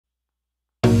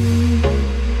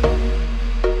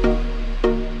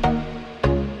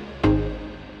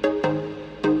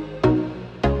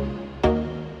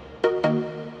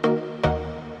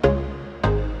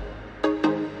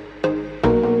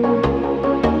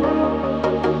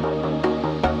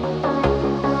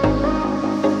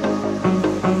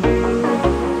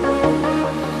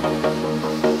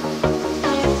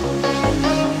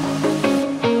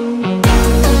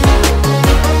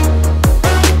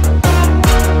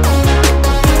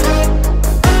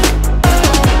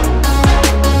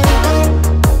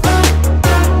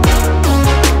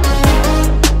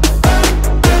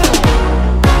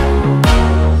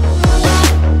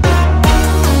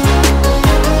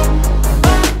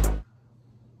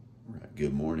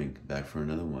Good morning, back for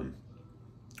another one.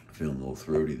 Feeling a little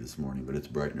throaty this morning, but it's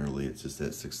bright and early. It's just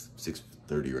at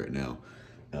 6:30 right now.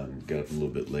 Got up a little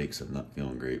bit late, so I'm not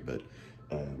feeling great, but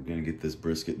I'm gonna get this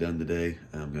brisket done today.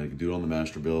 I'm gonna do it on the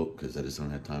Masterbuilt because I just don't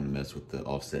have time to mess with the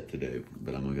offset today,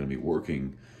 but I'm gonna be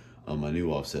working on my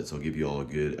new offset, so I'll give you all a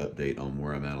good update on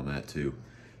where I'm at on that too.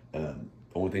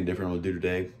 Only thing different I'm gonna do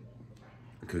today,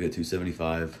 cook at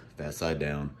 275, fast side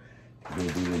down. I'm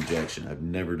gonna do the injection. I've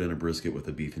never done a brisket with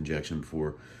a beef injection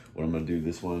before. What I'm gonna do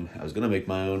this one, I was gonna make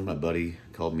my own. My buddy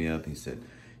called me up and he said,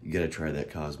 you gotta try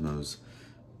that Cosmos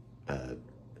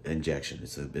injection.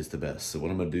 It's the best. So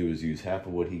what I'm gonna do is use half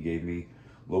of what he gave me,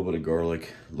 a little bit of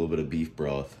garlic, a little bit of beef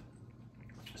broth,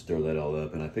 stir that all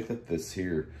up. And I think that this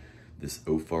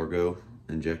Fargo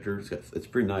injector, it's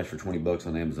pretty nice for 20 bucks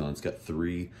on Amazon. It's got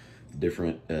 3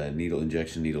 different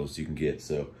injection needles you can get.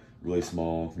 So really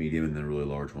small, medium, and then a really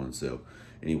large one. So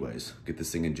anyways, get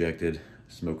this thing injected.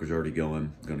 Smoker's already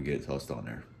going. I'm gonna get it tossed on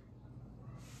there.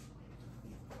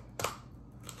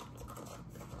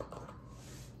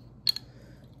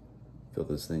 Fill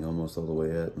this thing almost all the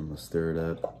way up. I'm gonna stir it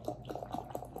up.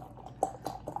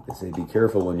 They say be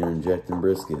careful when you're injecting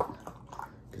brisket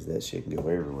because that shit can go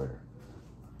everywhere.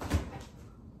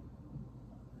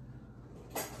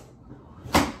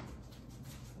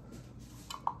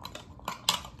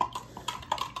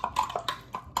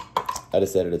 I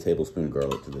just added a tablespoon of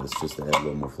garlic to this just to add a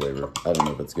little more flavor. I don't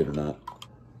know if it's good or not.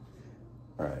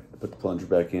 All right, I put the plunger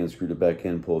back in, screwed it back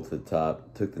in, pulled it to the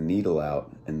top, took the needle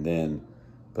out, and then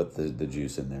put the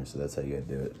juice in there. So that's how you gotta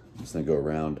do it. I'm just gonna go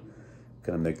around,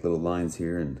 kind of make little lines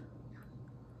here and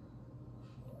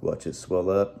watch it swell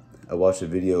up. I watched a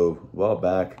video a while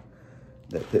back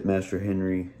that Pitmaster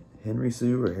Harry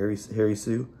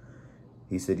Sue,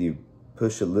 he said you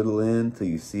push a little in till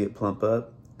you see it plump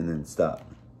up and then stop.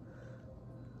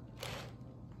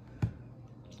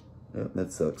 Yep,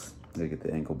 that sucks. Gotta get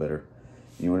the ankle better.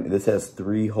 This has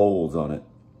 3 holes on it.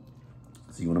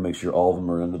 So you wanna make sure all of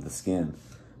them are under the skin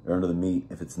or under the meat.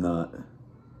 If it's not,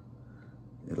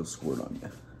 it'll squirt on you.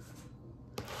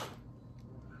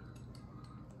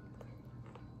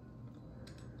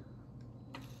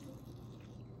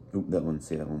 Oop, that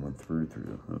one went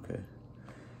through. Okay.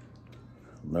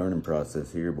 Learning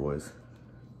process here, boys.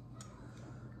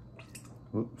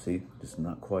 Oop, see, just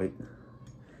not quite.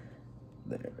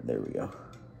 There we go.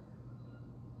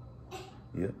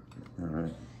 Yep, all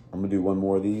right. I'm gonna do one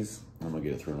more of these. I'm gonna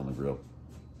get it thrown on the grill.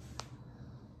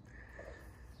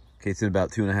 Okay, it's in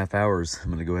about 2.5 hours.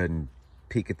 I'm gonna go ahead and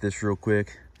peek at this real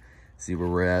quick, see where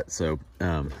we're at. So,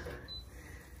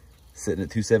 sitting at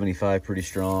 275, pretty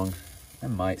strong. I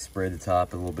might spray the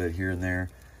top a little bit here and there,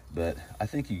 but I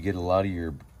think you get a lot of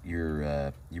you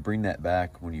bring that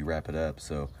back when you wrap it up.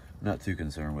 So I'm not too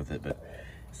concerned with it, but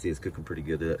see, it's cooking pretty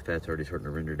good. That fat's already starting to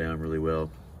render down really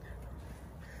well.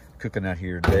 Cooking out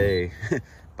here today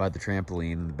by the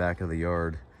trampoline in the back of the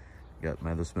yard. Got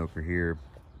my other smoker here,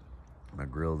 my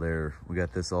grill there. We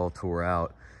got this all tore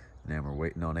out. Now we're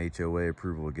waiting on HOA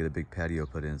approval to get a big patio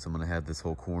put in. So I'm gonna have this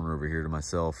whole corner over here to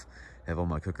myself, have all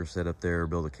my cookers set up there,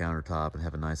 build a countertop, and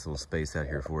have a nice little space out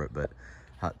here for it. But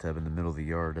hot tub in the middle of the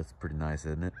yard, that's pretty nice,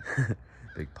 isn't it?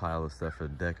 Big pile of stuff for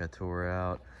the deck I tore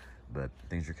out, but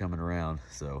things are coming around.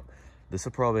 So this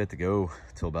will probably have to go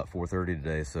till about 4:30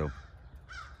 today. So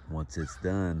once it's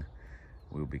done,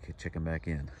 we'll be checking back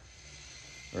in.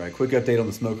 All right, quick update on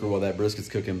the smoker while that brisket's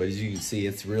cooking, but as you can see,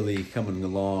 it's really coming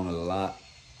along a lot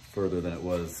further than it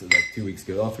was like 2 weeks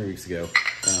ago, 3 weeks ago.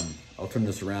 I'll turn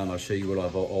this around, I'll show you what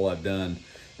all I've done.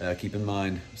 Keep in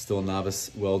mind, I'm still a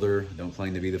novice welder, don't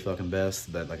claim to be the fucking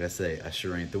best, but like I say, I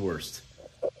sure ain't the worst.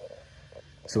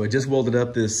 So I just welded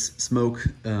up this smoke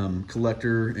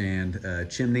collector and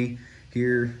chimney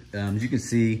here. As you can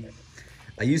see,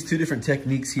 I used 2 different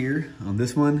techniques here. On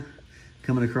this one,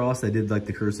 coming across, I did like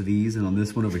the cursive ease, and on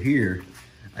this one over here,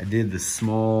 I did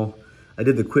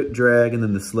the quick drag and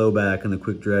then the slow back and the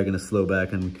quick drag and the slow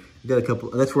back, and got a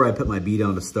couple, that's where I put my bead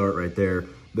on to start right there.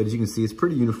 But as you can see, it's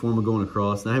pretty uniform going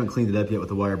across, and I haven't cleaned it up yet with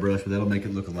the wire brush, but that'll make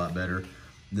it look a lot better.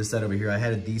 This side over here, I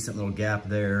had a decent little gap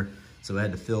there, so I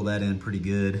had to fill that in pretty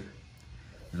good.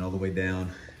 And all the way down,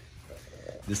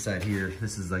 this side here,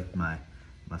 this is like my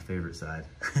favorite side.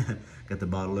 Got the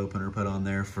bottle opener put on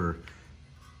there for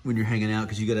when you're hanging out,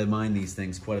 because you gotta mind these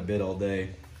things quite a bit all day.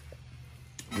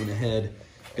 Went ahead,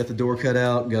 got the door cut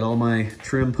out, got all my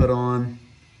trim put on.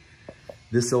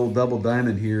 This old double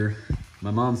diamond here,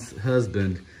 my mom's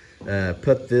husband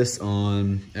put this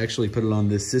on, actually put it on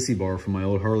this sissy bar from my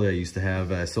old Harley I used to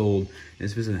have, I sold.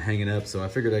 It's been hanging up, so I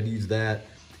figured I'd use that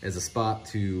as a spot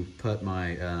to put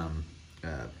my,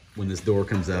 when this door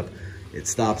comes up, it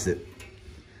stops it.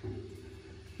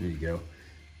 There you go.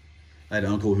 I had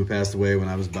an uncle who passed away when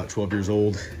I was about 12 years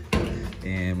old.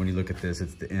 And when you look at this,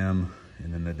 it's the M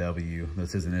and then the W.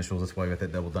 That's his initials. That's why I got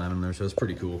that double diamond there. So it's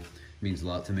pretty cool. It means a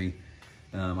lot to me.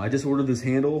 I just ordered this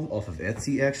handle off of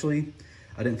Etsy, actually.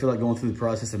 I didn't feel like going through the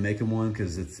process of making one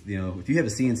because it's, you know, if you have a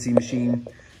CNC machine,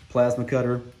 plasma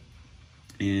cutter,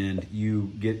 and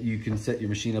you can set your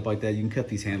machine up like that, you can cut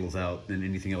these handles out and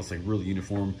anything else like really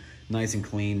uniform, nice and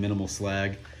clean, minimal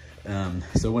slag.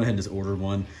 So I went ahead and just ordered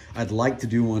one. I'd like to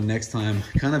do one next time,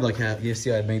 kind of like how, you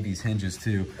see I made these hinges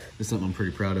too. This is something I'm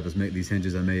pretty proud of, is make these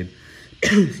hinges I made.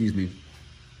 Excuse me.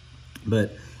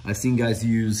 But I've seen guys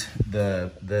use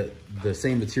the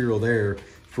same material there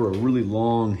for a really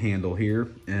long handle here.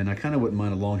 And I kind of wouldn't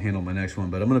mind a long handle on my next one,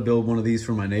 but I'm gonna build one of these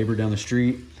for my neighbor down the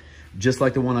street, just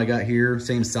like the one I got here,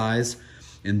 same size.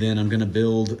 And then I'm gonna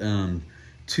build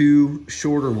 2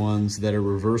 shorter ones that are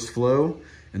reverse flow,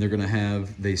 and they're gonna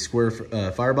have the square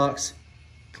firebox.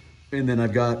 And then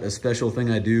I've got a special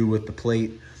thing I do with the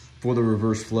plate for the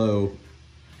reverse flow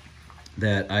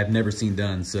that I've never seen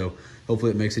done. So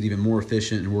hopefully it makes it even more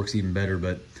efficient and works even better.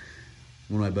 But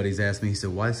one of my buddies asked me, he said,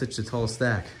 why such a tall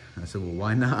stack? I said, well,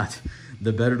 why not?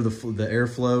 The better the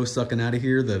airflow sucking out of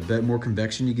here, the more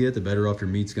convection you get, the better off your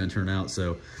meat's gonna turn out.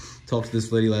 So talked to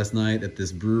this lady last night at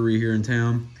this brewery here in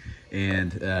town,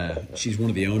 and she's one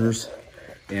of the owners.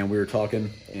 And we were talking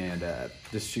and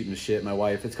just shooting the shit. My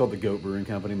wife, it's called the Goat Brewing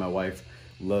Company. My wife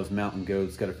loves mountain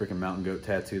goats, got a freaking mountain goat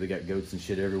tattoo. They got goats and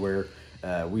shit everywhere.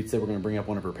 We said we're gonna bring up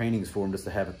one of her paintings for them just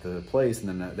to have at the place. And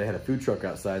then they had a food truck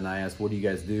outside, and I asked, what do you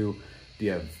guys do? Do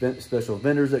you have special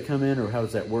vendors that come in, or how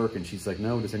does that work? And she's like,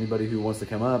 no, just anybody who wants to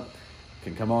come up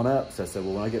can come on up. So I said,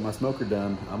 well, when I get my smoker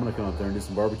done, I'm gonna come up there and do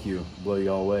some barbecue, blow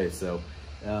you all away. So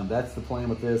that's the plan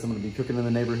with this. I'm gonna be cooking in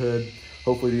the neighborhood.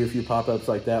 Hopefully do a few pop-ups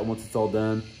like that once it's all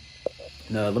done.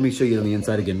 Now, let me show you on the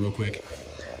inside again real quick.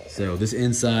 So this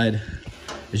inside,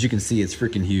 as you can see, it's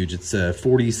freaking huge. It's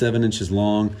 47 inches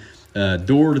long.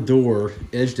 Door to door,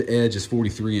 edge to edge is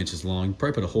 43 inches long. You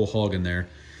probably put a whole hog in there.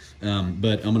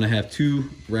 But I'm gonna have 2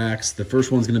 racks. The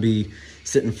first one's gonna be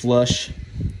sitting flush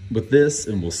with this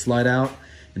and will slide out.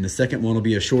 And the second one will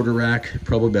be a shorter rack,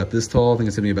 probably about this tall. I think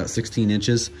it's gonna be about 16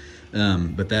 inches.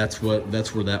 But that's where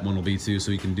that one will be too.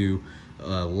 So you can do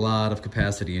a lot of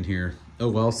capacity in here.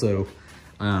 Oh, also,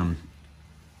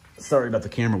 sorry about the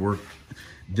camera work.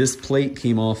 This plate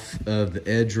came off of the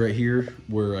edge right here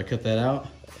where I cut that out.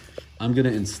 I'm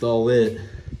gonna install it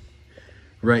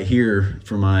right here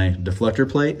for my deflector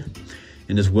plate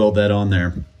and just weld that on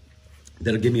there.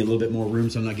 That'll give me a little bit more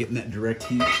room so I'm not getting that direct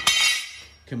heat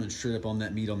coming straight up on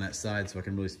that meat on that side, so I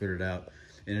can really spit it out.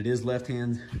 And it is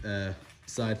left-hand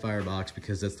side firebox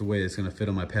because that's the way it's gonna fit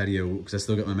on my patio, because I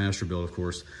still got my Masterbuilt, of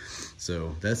course.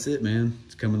 So that's it, man.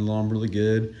 It's coming along really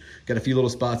good. Got a few little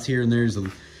spots here and there. There's a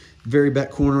very back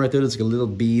corner right there. There's like a little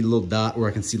bead, a little dot where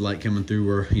I can see light coming through,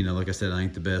 where, you know, like I said, I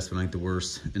ain't the best, but I ain't the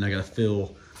worst. And I gotta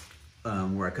fill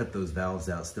where I cut those valves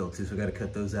out still too. So I gotta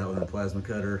cut those out with a plasma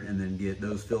cutter and then get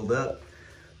those filled up.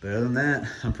 But other than that,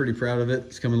 I'm pretty proud of it.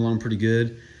 It's coming along pretty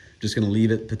good. Just gonna leave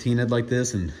it patinaed like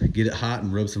this and get it hot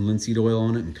and rub some linseed oil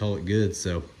on it and call it good.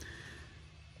 So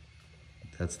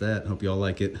that's that. Hope y'all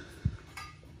like it.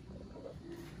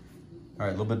 All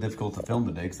right, a little bit difficult to film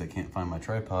today because I can't find my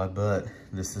tripod, but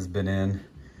this has been in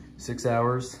 6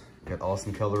 hours. Got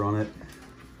awesome color on it.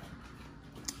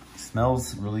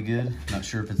 Smells really good. Not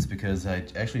sure if it's because I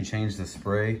actually changed the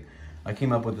spray. I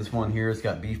came up with this one here. It's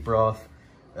got beef broth,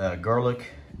 garlic,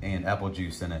 and apple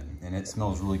juice in it. And it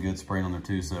smells really good spraying on there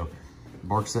too. So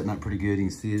bark's setting up pretty good. You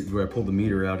can see it where I pulled the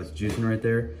meter out. It's juicing right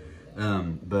there.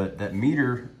 But that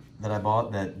meter that I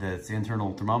bought, that's the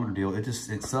internal thermometer deal, it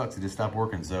sucks. It just stopped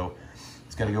working. So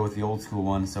it's got to go with the old school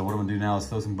one. So what I'm gonna do now is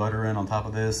throw some butter in on top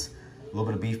of this, a little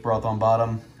bit of beef broth on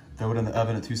bottom, throw it in the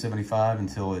oven at 275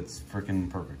 until it's freaking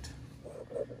perfect.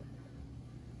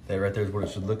 That right there is what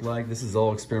it should look like. This is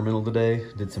all experimental today.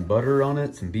 Did some butter on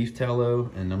it, some beef tallow,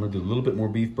 and I'm gonna do a little bit more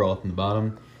beef broth in the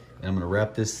bottom. And I'm gonna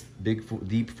wrap this big,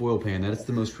 deep foil pan. That's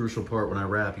the most crucial part when I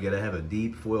wrap. You gotta have a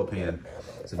deep foil pan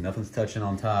so nothing's touching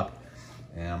on top.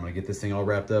 And I'm gonna get this thing all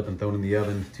wrapped up and thrown in the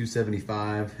oven,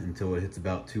 275 until it hits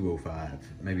about 205,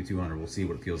 maybe 200. We'll see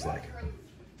what it feels like.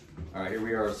 All right, here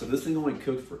we are. So this thing only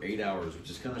cooked for 8 hours, which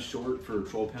is kind of short for a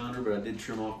 12-pounder, but I did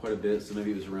trim off quite a bit. So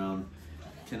maybe it was around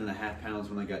 10.5 pounds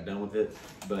when I got done with it.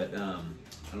 But I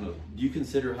don't know, do you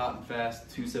consider hot and fast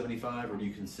 275, or do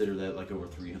you consider that like over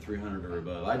 300 or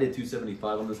above? I did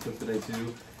 275 on this cook today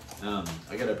too.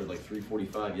 I got up at like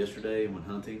 3:45 yesterday and went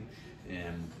hunting,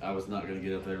 and I was not gonna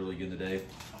get up that early again today.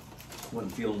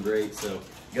 Wasn't feeling great, so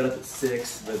got up at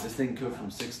 6, but this thing cooked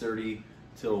from 6:30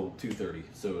 till 2:30,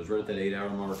 so it was right at that 8-hour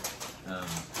mark.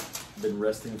 been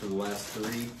resting for the last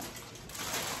 3.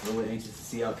 Really anxious to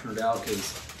see how it turned out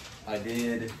because I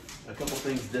did a couple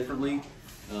things differently.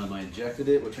 I injected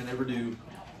it, which I never do.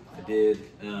 I did,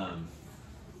 my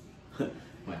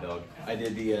dog. I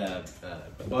did the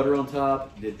butter on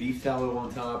top, did beef tallow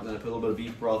on top, and then I put a little bit of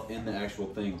beef broth in the actual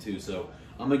thing too. So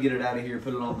I'm gonna get it out of here,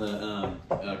 put it on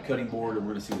the cutting board, and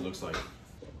we're gonna see what it looks like.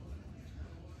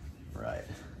 Right.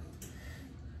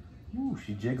 Ooh,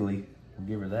 she's jiggly. We'll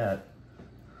give her that.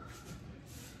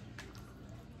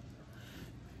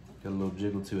 Got a little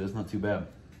jiggle to it. It's not too bad.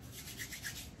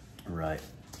 All right.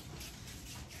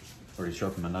 Already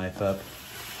sharpened my knife up.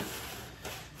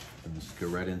 And just go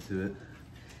right into it.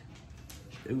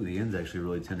 Ooh, the end's actually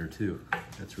really tender too.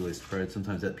 That's really surprising.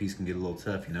 Sometimes that piece can get a little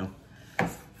tough, you know?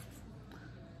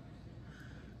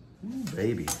 Ooh,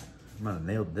 baby. I might have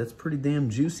nailed it. That's pretty damn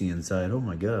juicy inside. Oh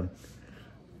my God.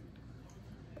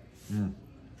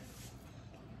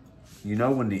 You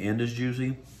know when the end is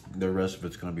juicy, the rest of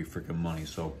it's gonna be freaking money,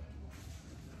 so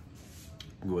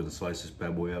I'll go ahead and slice this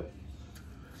bad boy up.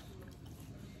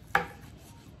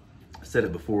 I said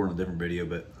it before in a different video,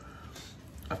 but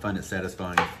I find it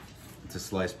satisfying to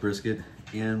slice brisket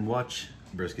and watch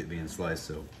brisket being sliced,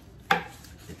 so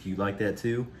if you like that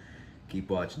too, keep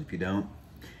watching. If you don't,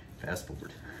 fast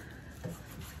forward.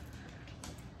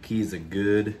 Key is a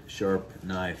good, sharp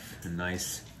knife and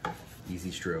nice,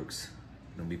 easy strokes.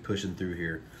 Don't be pushing through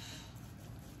here.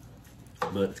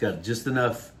 But it's got just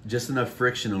enough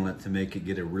friction on it to make it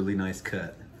get a really nice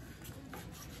cut.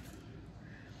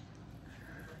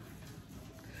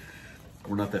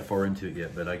 We're not that far into it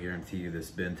yet, but I guarantee you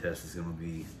this bend test is gonna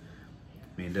be,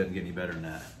 I mean, it doesn't get any better than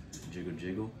that. Jiggle,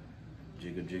 jiggle,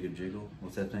 jiggle, jiggle, jiggle.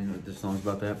 What's that thing? This song's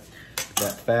about that.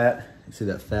 That fat, you see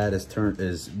that fat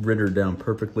is rendered down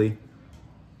perfectly.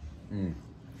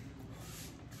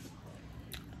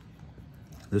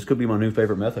 This could be my new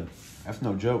favorite method. That's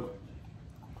no joke.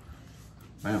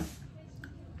 Man.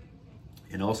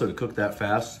 And also to cook that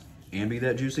fast and be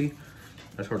that juicy,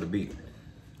 that's hard to beat.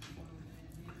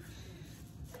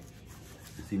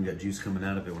 It's even got juice coming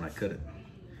out of it when I cut it.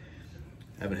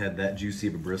 I haven't had that juicy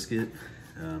of a brisket,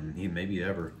 maybe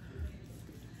ever.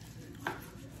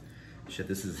 Shit,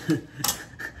 this is,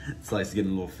 slice is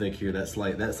getting a little thick here. That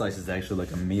slice is actually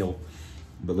like a meal,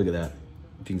 but look at that.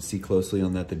 If you can see closely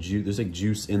on that, the juice, there's like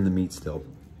juice in the meat still.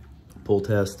 Pull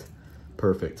test,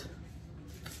 perfect.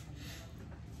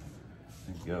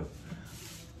 There you go.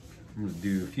 I'm gonna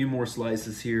do a few more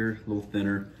slices here, a little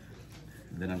thinner.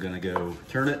 And then I'm gonna go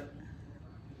turn it,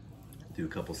 do a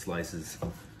couple slices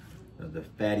of the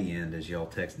fatty end, as y'all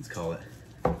Texans call it.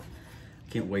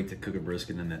 Can't wait to cook a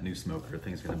brisket in that new smoker. I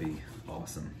think it's gonna be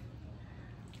awesome.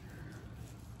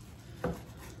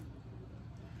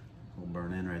 We'll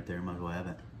burn in right there, might as well have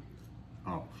it.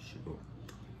 Oh, shoot.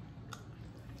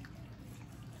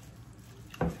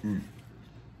 I'm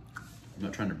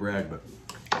not trying to brag, but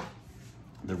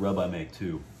the rub I make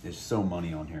too is so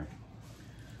money on here.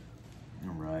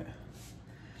 All right.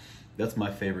 That's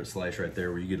my favorite slice right there,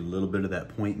 where you get a little bit of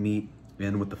that point meat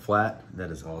in with the flat.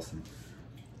 That is awesome.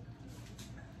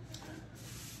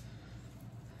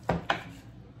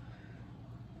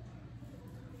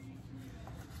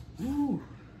 Ooh.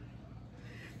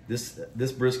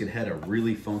 This brisket had a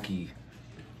really funky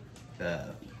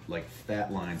like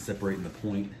fat line separating the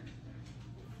point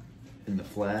and the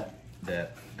flat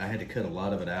that I had to cut a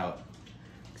lot of it out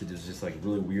because it was just like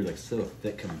really weird, like so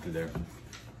thick coming through there.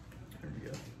 There we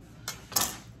go.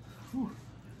 Whew.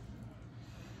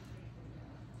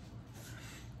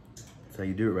 That's how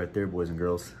you do it right there, boys and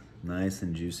girls. Nice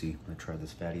and juicy. I'm gonna try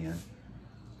this fatty end.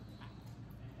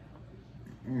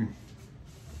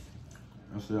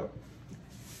 That's it.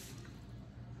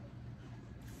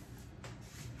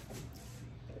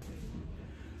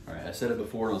 All right, I said it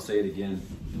before and I'll say it again.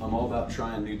 I'm all about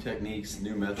trying new techniques,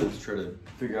 new methods, try to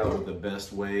figure out what the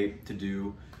best way to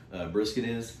do brisket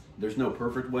is. There's no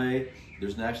perfect way.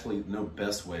 There's actually no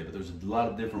best way, but there's a lot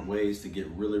of different ways to get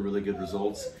really, really good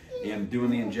results. And doing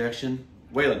the injection,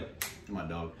 Waylon, my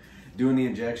dog, doing the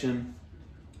injection,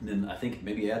 then I think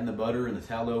maybe adding the butter and the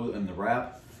tallow and the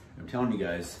wrap. I'm telling you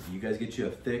guys get you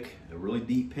a thick, a really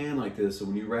deep pan like this, so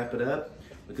when you wrap it up,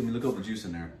 look at me, look over the juice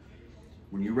in there.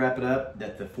 When you wrap it up,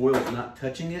 that the foil is not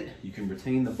touching it, you can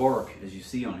retain the bark, as you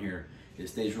see on here. It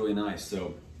stays really nice.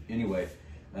 So anyway,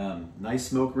 nice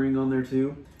smoke ring on there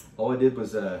too. All I did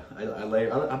was,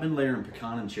 I've been layering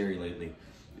pecan and cherry lately.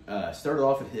 Started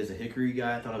off as a hickory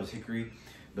guy, I thought I was hickory,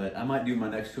 but I might do my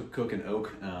next cook in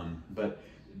oak. But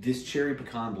this cherry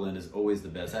pecan blend is always the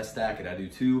best. I stack it, I do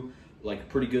 2 like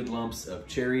pretty good lumps of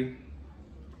cherry,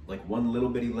 like 1 little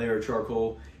bitty layer of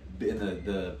charcoal, and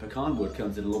the pecan wood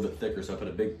comes in a little bit thicker, so I put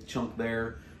a big chunk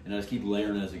there, and I just keep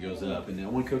layering as it goes up. And I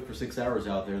only cooked for 6 hours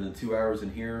out there, and then 2 hours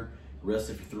in here,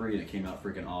 rested for 3, and it came out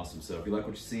freaking awesome. So if you like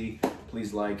what you see,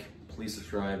 please like, please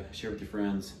subscribe, share with your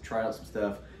friends, try out some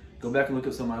stuff. Go back and look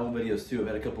at some of my old videos too. I've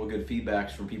had a couple of good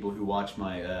feedbacks from people who watched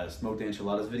my smoked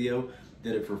enchiladas video,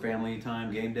 did it for family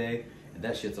time, game day, and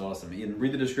that shit's awesome. And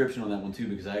read the description on that one too,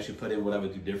 because I actually put in what I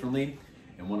would do differently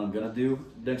and what I'm gonna do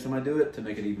next time I do it to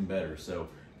make it even better. So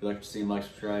if you like what you see, like,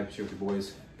 subscribe, share with your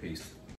boys. Peace.